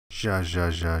Ja, ja,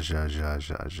 ja, ja, ja,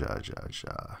 ja, ja, ja,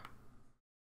 ja.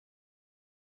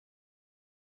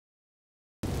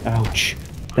 Ouch.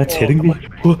 That's hitting me?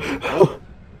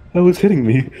 That was hitting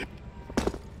me.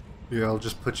 Here, I'll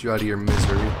just put you out of your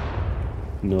misery.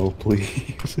 No,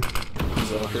 please.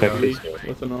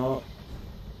 With an alt.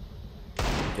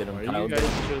 Get him, Why are Kyle. you guys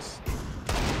just...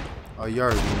 Oh, you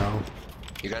already know.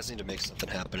 You guys need to make something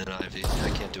happen in Ivy. I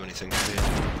can't do anything for you.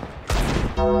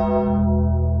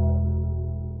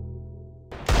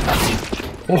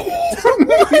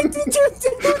 Why did you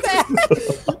do that?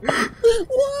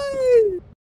 Why?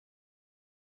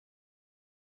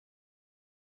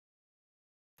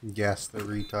 Yes, the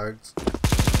retards.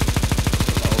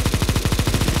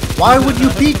 Why would you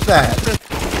peek that?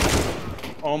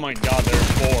 Oh my god,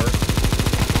 there's four.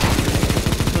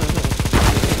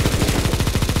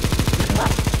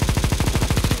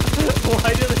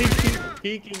 Why do they keep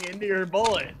peeking into your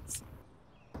bullets?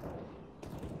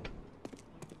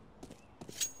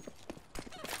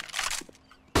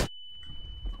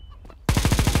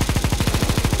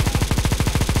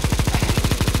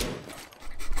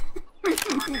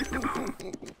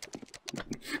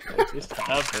 It just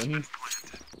happened.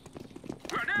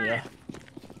 Yeah.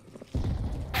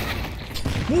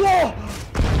 Whoa!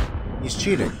 He's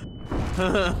cheating.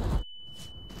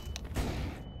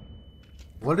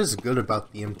 What is good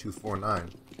about the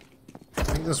M249? I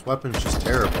think this weapon's just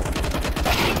terrible.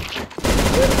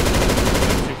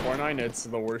 249, it's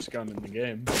the worst gun in the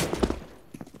game.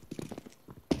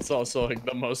 It's also like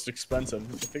the most expensive.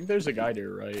 I think there's a guy to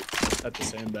your right at the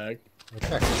sandbag.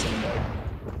 Okay. Sandbag,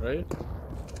 right?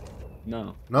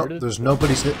 No. Nope, there's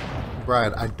nobody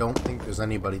Brian, I don't think there's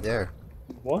anybody there.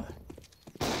 What?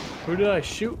 Who did I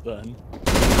shoot then?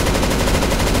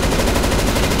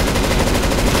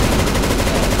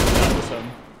 That was him.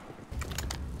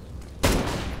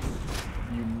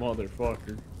 You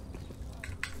motherfucker.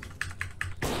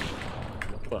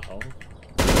 What the hell?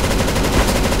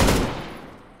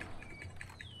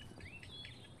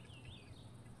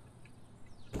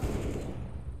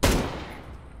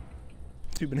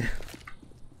 Two bananas.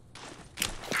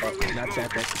 Oh, not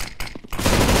that.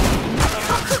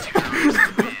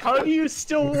 How do you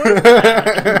still work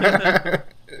that?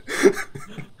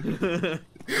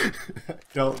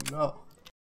 Don't know.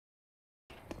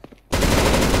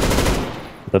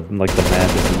 Like the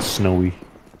map isn't snowy.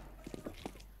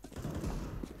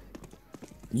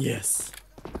 Yes.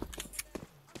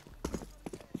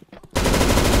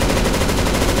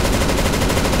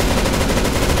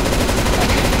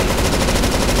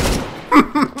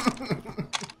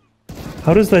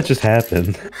 How does that just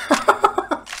happen?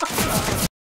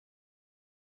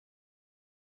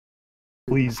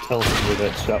 Please tell me where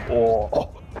that shot. Oh,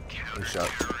 Good shot.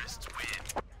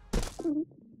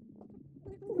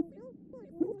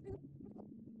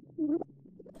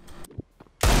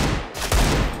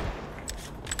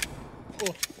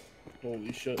 Oh,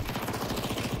 holy shit.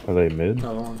 are they mid?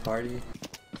 Another one party.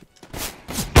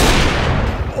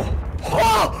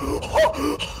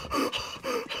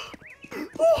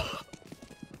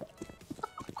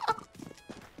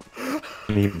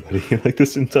 Anybody like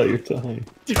this entire time?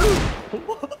 Dude,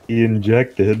 what? He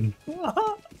injected.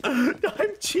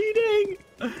 I'm cheating!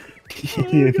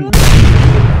 Yeah,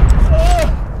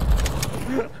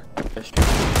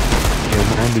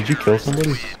 man, did you kill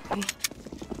somebody?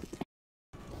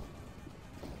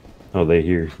 Oh, they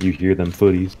hear. You hear them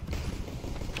footies.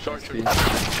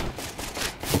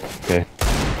 Okay.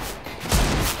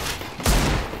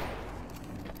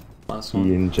 Last He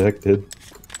one. injected.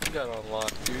 You got on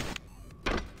lock, dude.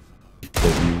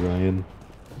 Love you, Ryan.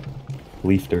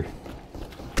 Leafed her.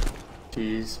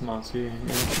 Jeez, Mossy.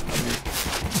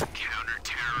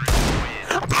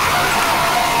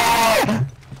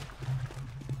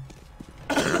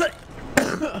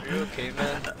 Are you okay,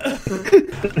 man?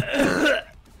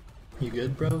 You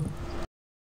good, bro?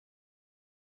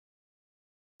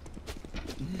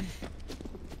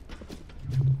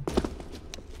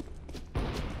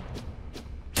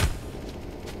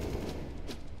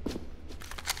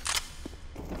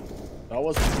 That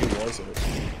wasn't you, was it?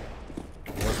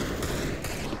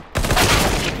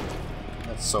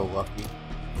 That's so lucky.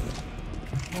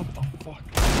 What the fuck?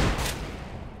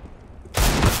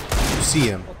 You see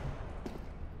him.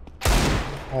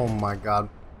 Oh my god.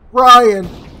 Brian!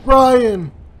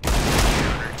 Brian!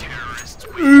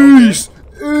 Ace!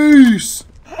 Ace!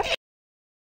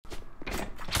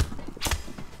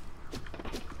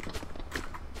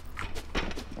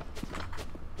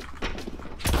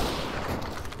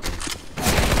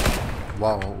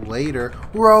 Well, later.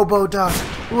 Robo-duck!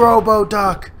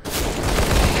 Robo-duck!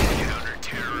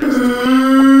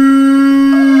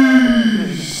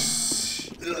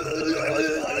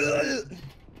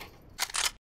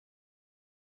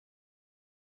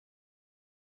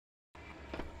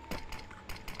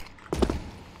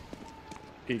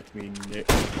 peeked me, Nick.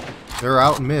 They're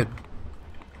out mid.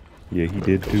 Yeah, he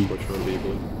did too. Push on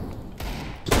people.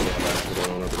 Yeah, that's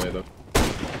going on over there though.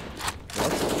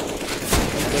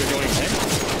 They're going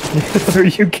in? Are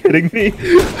you kidding me?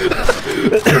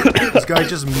 This guy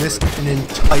just missed an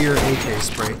entire AK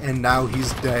spray, and now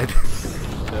he's dead.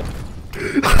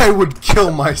 I would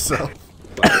kill myself.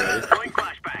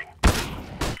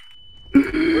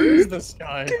 Where is this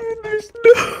guy? There's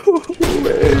no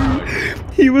way.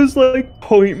 He was like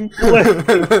point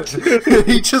blank.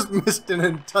 He just missed an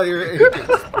entire AK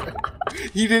spray.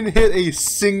 He didn't hit a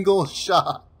single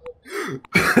shot.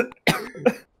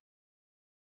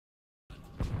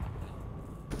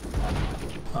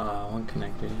 One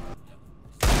connected.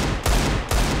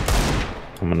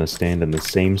 I'm gonna stand in the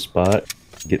same spot,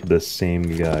 get the same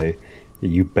guy.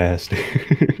 You bastard.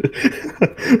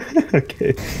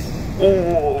 Okay.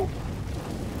 Oh.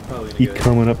 Probably He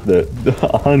coming up the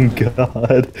on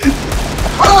God.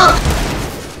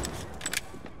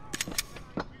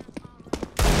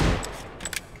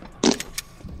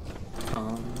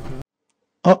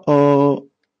 Uh-oh.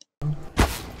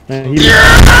 He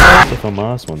does with a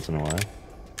moss once in a while.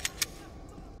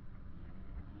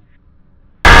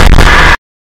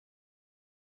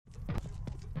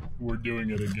 We're doing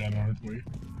it again, aren't we?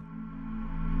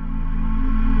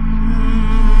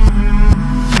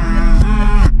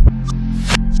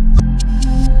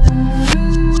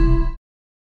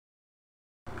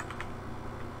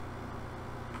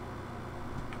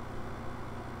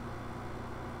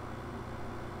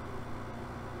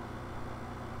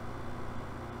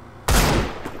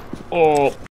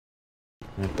 Oh,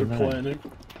 they're planning.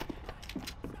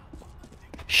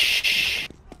 Shh.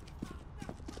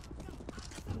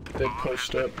 They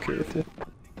pushed up, careful.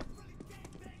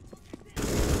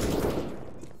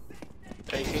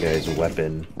 Guy's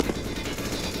weapon.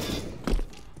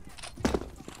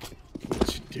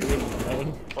 What you doing,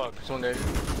 man? Fuck, someone there.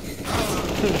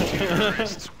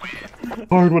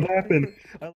 Hard, what happened?